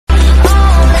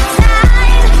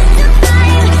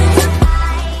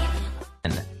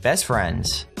best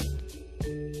friends.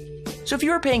 So if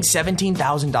you were paying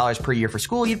 $17,000 per year for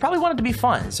school, you'd probably want it to be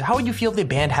fun. So how would you feel if they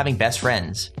banned having best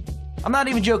friends? I'm not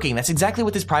even joking, that's exactly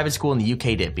what this private school in the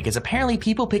UK did, because apparently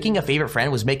people picking a favorite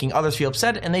friend was making others feel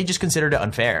upset and they just considered it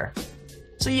unfair.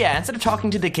 So yeah, instead of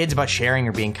talking to the kids about sharing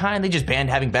or being kind, they just banned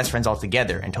having best friends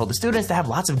altogether and told the students to have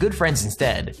lots of good friends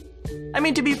instead. I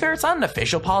mean, to be fair, it's not an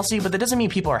official policy, but that doesn't mean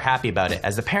people are happy about it,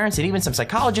 as the parents and even some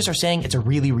psychologists are saying it's a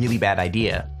really, really bad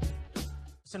idea.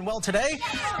 And well, today,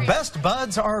 best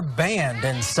buds are banned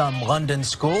in some London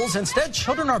schools. Instead,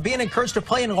 children are being encouraged to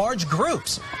play in large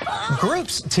groups.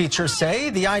 Groups, teachers say,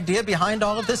 the idea behind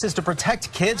all of this is to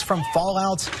protect kids from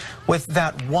fallouts with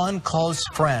that one close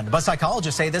friend. But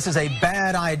psychologists say this is a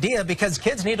bad idea because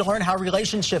kids need to learn how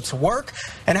relationships work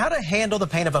and how to handle the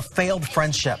pain of a failed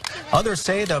friendship. Others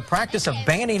say the practice of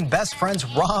banning best friends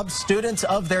robs students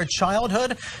of their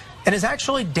childhood and is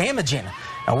actually damaging.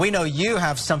 Now, we know you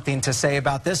have something to say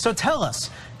about this, so tell us,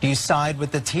 do you side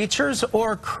with the teachers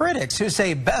or critics who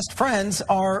say best friends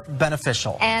are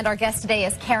beneficial? And our guest today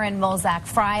is Karen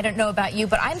Molzak-Fry. I don't know about you,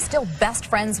 but I'm still best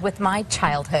friends with my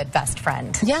childhood best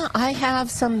friend. Yeah, I have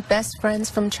some best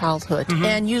friends from childhood,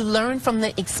 and you learn from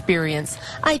the experience.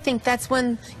 I think that's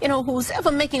when, who's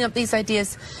ever making up these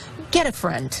ideas, get a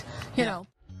friend,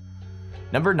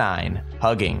 Number 9,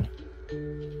 hugging.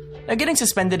 Now, getting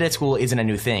suspended at school isn't a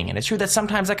new thing, and it's true that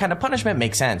sometimes that kind of punishment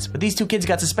makes sense, but these two kids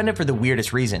got suspended for the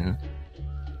weirdest reason.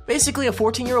 Basically, a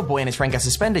 14-year-old boy and his friend got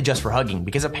suspended just for hugging,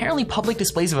 because apparently public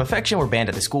displays of affection were banned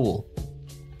at the school.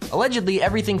 Allegedly,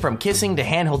 everything from kissing to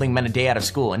hand-holding meant a day out of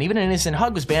school, and even an innocent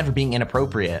hug was banned for being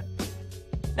inappropriate.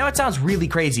 Now, it sounds really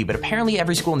crazy, but apparently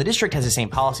every school in the district has the same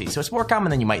policy, so it's more common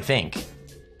than you might think.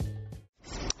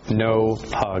 No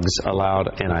hugs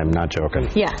allowed, and I'm not joking.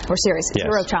 Yeah, we're serious. Yes.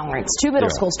 Zero tolerance. 2 middle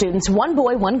school students, 1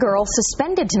 boy, 1 girl,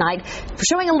 suspended tonight for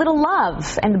showing a little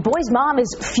love. And the boy's mom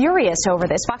is furious over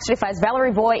this. Fox 35's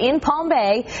Valerie Boy in Palm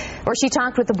Bay, where she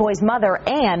talked with the boy's mother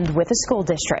and with the school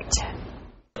district.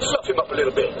 Fluff him up a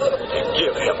little bit and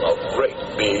give him a great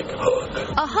big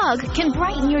hug. A hug can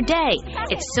brighten your day.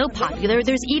 It's so popular,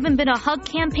 there's even been a hug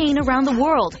campaign around the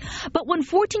world. But when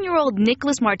 14-year-old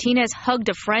Nicholas Martinez hugged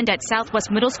a friend at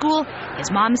Southwest Middle School, his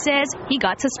mom says he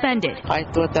got suspended. I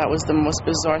thought that was the most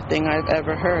bizarre thing I've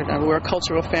ever heard. We're a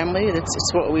cultural family.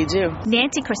 It's what we do.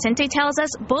 Nancy Crescente tells us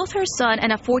both her son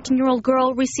and a 14-year-old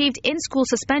girl received in-school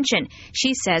suspension.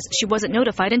 She says she wasn't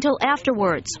notified until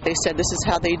afterwards. They said this is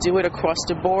how they do it across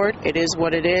the board. It is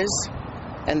what it is,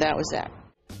 and that was that.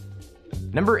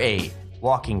 Number 8,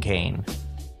 walking cane.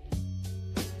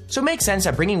 So it makes sense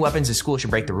that bringing weapons to school should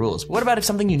break the rules, but what about if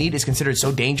something you need is considered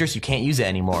so dangerous you can't use it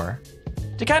anymore?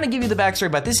 To kind of give you the backstory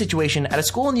about this situation, at a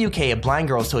school in the UK, a blind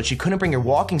girl was told she couldn't bring her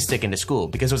walking stick into school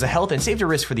because it was a health and safety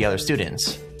risk for the other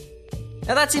students.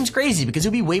 Now that seems crazy because it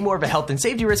would be way more of a health and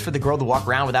safety risk for the girl to walk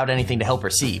around without anything to help her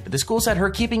see, but the school said her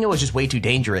keeping it was just way too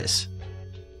dangerous.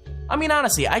 I mean,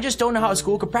 honestly, I just don't know how a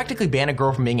school could practically ban a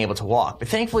girl from being able to walk, but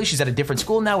thankfully she's at a different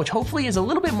school now, which hopefully is a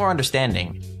little bit more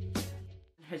understanding.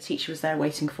 Her teacher was there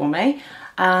waiting for me,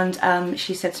 and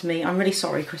she said to me, "I'm really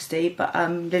sorry, Christy, but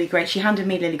Lily Grace," she handed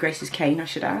me Lily Grace's cane, I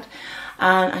should add,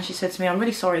 and she said to me, "I'm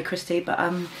really sorry, Christy, but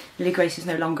Lily Grace is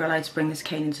no longer allowed to bring this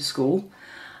cane into school."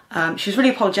 She was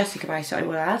really apologetic about it, I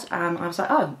will add. I was like,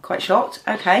 oh, quite shocked.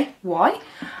 Okay, why?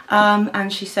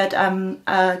 And she said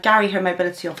Gary, her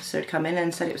mobility officer, had come in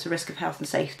and said it was a risk of health and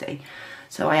safety.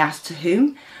 So I asked to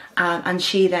whom, and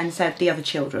she then said the other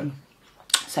children.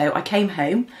 So I came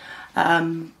home,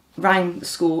 rang the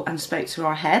school and spoke to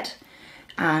our head,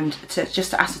 and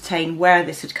just to ascertain where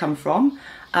this had come from.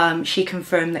 She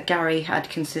confirmed that Gary had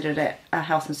considered it a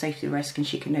health and safety risk and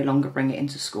she could no longer bring it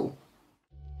into school.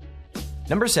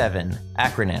 Number 7,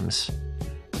 acronyms.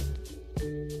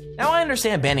 Now I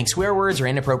understand banning swear words or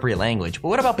inappropriate language, but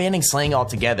what about banning slang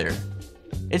altogether?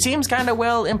 It seems kinda,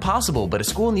 well, impossible, but a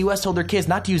school in the US told their kids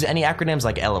not to use any acronyms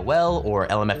like LOL or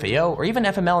LMFAO or even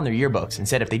FML in their yearbooks.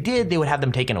 Instead, if they did, they would have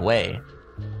them taken away.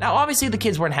 Now obviously the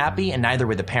kids weren't happy and neither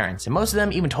were the parents, and most of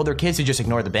them even told their kids to just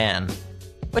ignore the ban.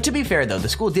 But to be fair though, the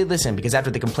school did listen because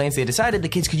after the complaints they decided the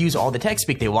kids could use all the text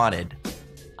speak they wanted.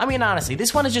 I mean honestly,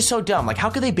 this one is just so dumb, like how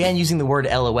could they ban using the word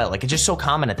LOL, like it's just so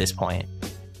common at this point.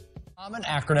 Common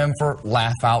acronym for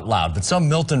laugh out loud, but some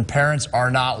Milton parents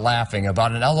are not laughing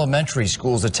about an elementary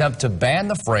school's attempt to ban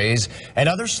the phrase and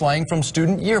other slang from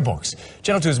student yearbooks.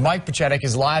 Channel 2's Mike Pachetic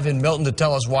is live in Milton to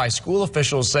tell us why school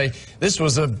officials say this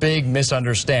was a big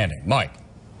misunderstanding. Mike.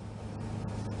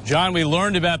 John, we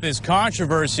learned about this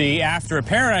controversy after a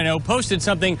parent I know posted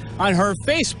something on her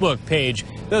Facebook page.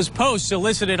 Those posts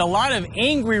elicited a lot of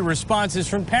angry responses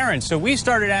from parents. So we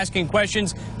started asking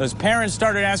questions. Those parents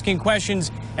started asking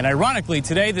questions. And ironically,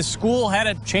 today, the school had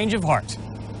a change of heart.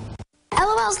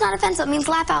 LOL is not offensive. It means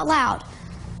laugh out loud.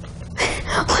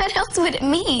 What else would it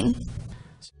mean?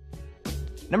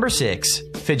 Number 6,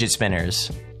 fidget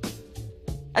spinners.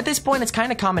 At this point, it's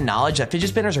kind of common knowledge that fidget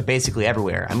spinners are basically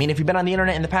everywhere. I mean, if you've been on the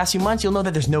internet in the past few months, you'll know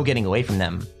that there's no getting away from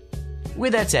them.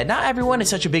 With that said, not everyone is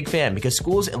such a big fan because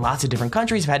schools in lots of different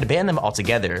countries have had to ban them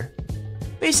altogether.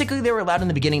 Basically, they were allowed in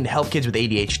the beginning to help kids with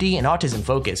ADHD and autism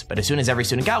focus, but as soon as every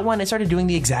student got one, it started doing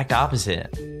the exact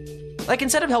opposite. Like,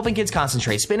 instead of helping kids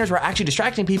concentrate, spinners were actually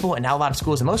distracting people, and now a lot of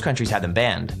schools in most countries have them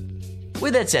banned.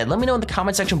 With that said, let me know in the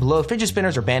comment section below if fidget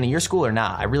spinners are banned in your school or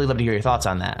not. I'd really love to hear your thoughts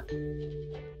on that.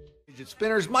 Fidget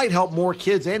spinners might help more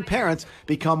kids and parents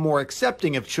become more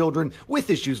accepting of children with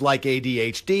issues like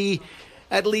ADHD,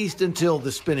 at least until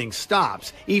the spinning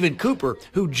stops. Even Cooper,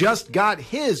 who just got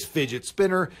his fidget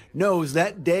spinner, knows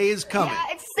that day is coming. Yeah,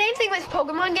 it's the same thing with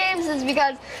Pokemon games, is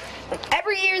because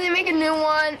every year they make a new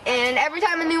one, and every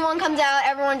time a new one comes out,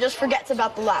 everyone just forgets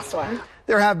about the last one.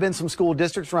 There have been some school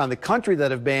districts around the country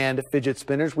that have banned fidget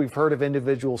spinners. We've heard of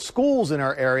individual schools in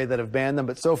our area that have banned them,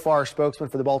 but so far, spokesmen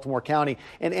for the Baltimore County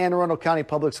and Anne Arundel County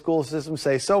Public School System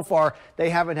say so far they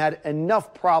haven't had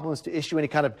enough problems to issue any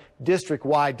kind of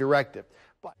district-wide directive.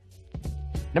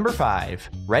 Number 5,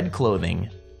 red clothing.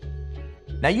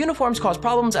 Now, uniforms cause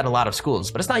problems at a lot of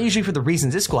schools, but it's not usually for the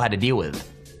reasons this school had to deal with.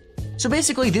 So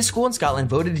basically, this school in Scotland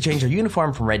voted to change their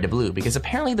uniform from red to blue because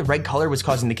apparently the red color was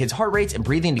causing the kids' heart rates and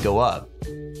breathing to go up.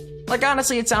 Like,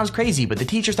 honestly, it sounds crazy, but the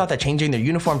teachers thought that changing their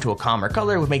uniform to a calmer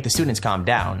color would make the students calm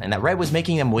down, and that red was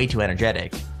making them way too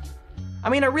energetic.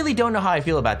 I mean, I really don't know how I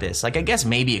feel about this. Like, I guess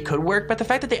maybe it could work, but the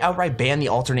fact that they outright banned the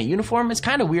alternate uniform is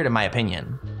kind of weird in my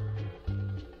opinion.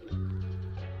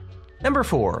 Number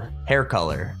 4, hair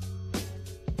color.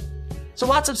 So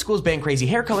lots of schools ban crazy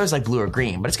hair colors like blue or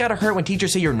green, but it's gotta hurt when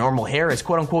teachers say your normal hair is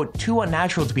quote-unquote too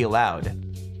unnatural to be allowed.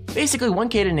 Basically, one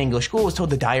kid in an English school was told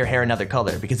to dye her hair another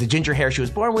color because the ginger hair she was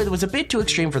born with was a bit too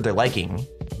extreme for their liking.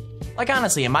 Like,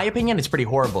 honestly, in my opinion, it's pretty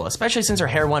horrible, especially since her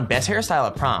hair won best hairstyle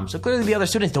at prom, so clearly the other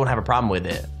students don't have a problem with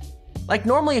it. Like,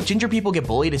 normally if ginger people get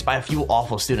bullied, it's by a few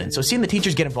awful students, so seeing the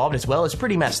teachers get involved as well is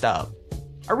pretty messed up.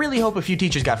 I really hope a few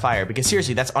teachers got fired because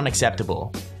seriously, that's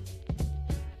unacceptable.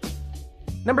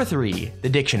 Number 3, the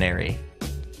dictionary.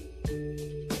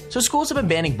 So schools have been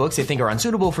banning books they think are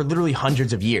unsuitable for literally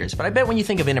hundreds of years, but I bet when you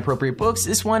think of inappropriate books,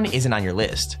 this one isn't on your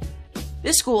list.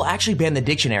 This school actually banned the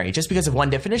dictionary just because of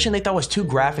one definition they thought was too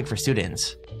graphic for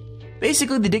students.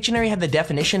 Basically, the dictionary had the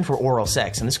definition for oral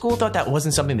sex, and the school thought that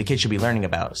wasn't something the kids should be learning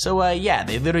about. So yeah,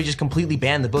 they literally just completely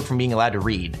banned the book from being allowed to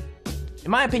read. In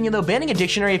my opinion though, banning a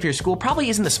dictionary for your school probably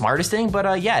isn't the smartest thing,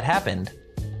 but yeah, it happened.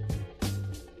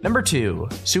 Number 2,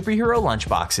 superhero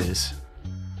lunchboxes.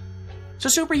 So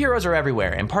superheroes are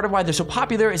everywhere, and part of why they're so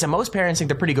popular is that most parents think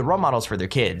they're pretty good role models for their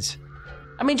kids.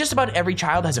 I mean, just about every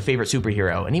child has a favorite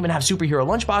superhero, and even have superhero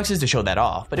lunchboxes to show that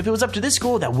off, but if it was up to this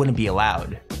school, that wouldn't be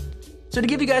allowed. So to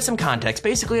give you guys some context,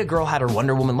 basically a girl had her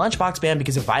Wonder Woman lunchbox banned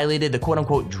because it violated the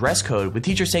quote-unquote dress code, with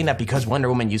teachers saying that because Wonder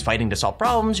Woman used fighting to solve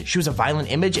problems, she was a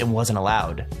violent image and wasn't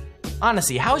allowed.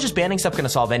 Honestly, how is just banning stuff gonna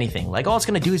solve anything? Like, all it's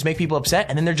gonna do is make people upset,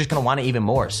 and then they're just gonna want it even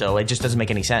more, so it just doesn't make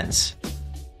any sense.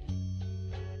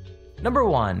 Number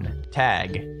 1,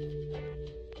 tag.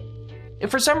 If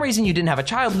for some reason you didn't have a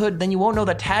childhood, then you won't know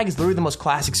that tag is literally the most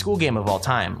classic school game of all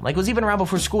time. Like, it was even around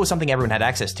before school was something everyone had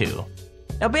access to.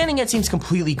 Now, banning it seems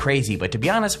completely crazy, but to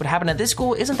be honest, what happened at this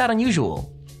school isn't that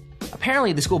unusual.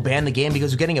 Apparently, the school banned the game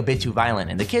because it was getting a bit too violent,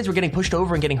 and the kids were getting pushed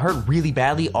over and getting hurt really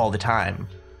badly all the time.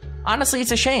 Honestly, it's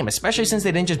a shame, especially since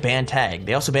they didn't just ban tag,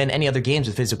 they also banned any other games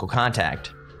with physical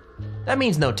contact. That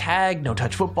means no tag, no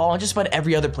touch football, and just about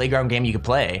every other playground game you could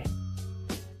play.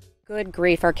 Good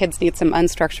grief, our kids need some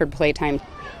unstructured playtime.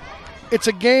 It's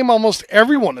a game almost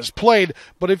everyone has played,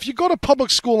 but if you go to public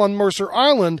school on Mercer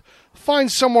Island,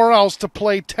 find somewhere else to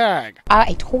play tag.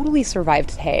 I totally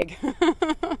survived tag.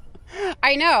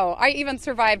 I know, I even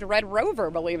survived Red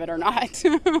Rover, believe it or not.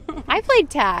 I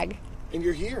played tag. And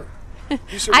you're here.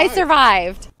 I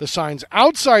survived. The signs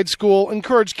outside school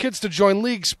encourage kids to join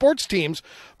league sports teams,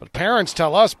 but parents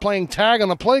tell us playing tag on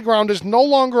the playground is no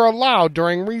longer allowed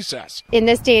during recess. In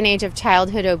this day and age of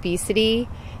childhood obesity,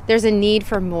 there's a need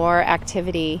for more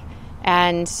activity,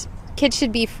 and Kids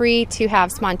should be free to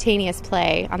have spontaneous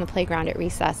play on the playground at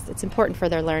recess. It's important for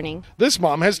their learning. This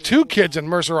mom has 2 kids in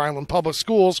Mercer Island Public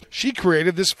Schools. She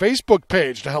created this Facebook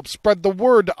page to help spread the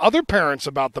word to other parents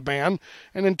about the ban.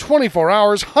 And in 24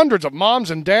 hours, hundreds of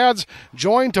moms and dads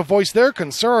joined to voice their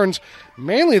concerns,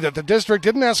 mainly that the district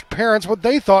didn't ask parents what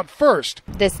they thought first.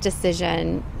 This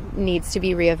decision needs to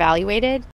be reevaluated.